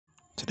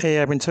Hey,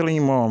 I've been telling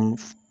you more on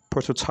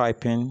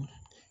prototyping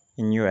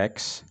in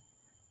UX.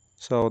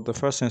 So the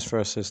first things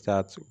first is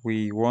that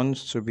we want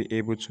to be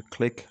able to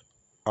click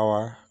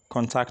our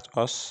contact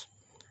us,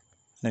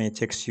 then it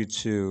takes you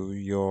to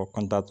your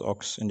contact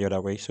us in the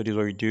other way. So this is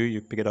what you do: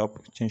 you pick it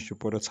up, change to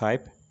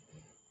prototype,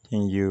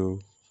 and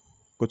you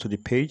go to the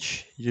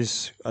page.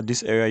 Just at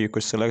this area, you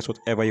could select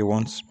whatever you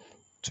want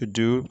to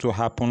do to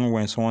happen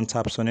when someone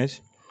taps on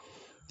it.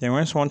 Then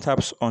when someone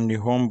taps on the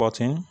home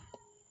button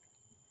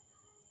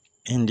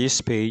in this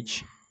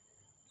page,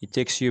 it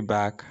takes you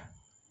back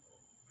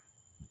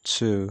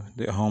to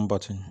the home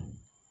button.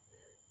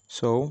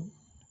 So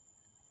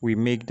we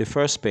make the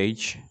first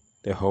page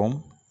the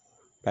home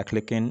by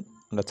clicking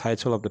on the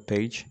title of the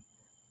page.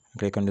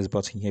 Click on this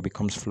button here, it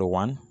becomes flow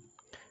 1,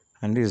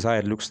 and this is how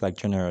it looks like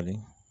generally,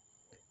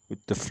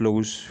 with the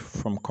flows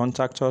from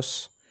contact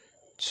us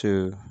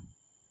to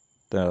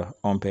the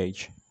home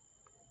page.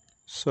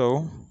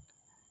 So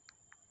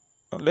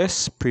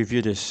let's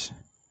preview this.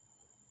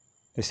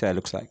 Let's see how it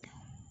looks like.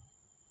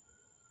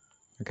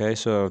 Okay,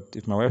 so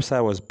if my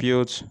website was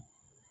built,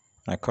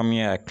 I come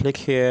here, I click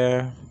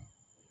here,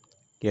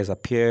 it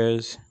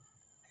appears,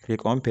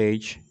 click on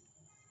page,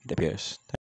 it appears.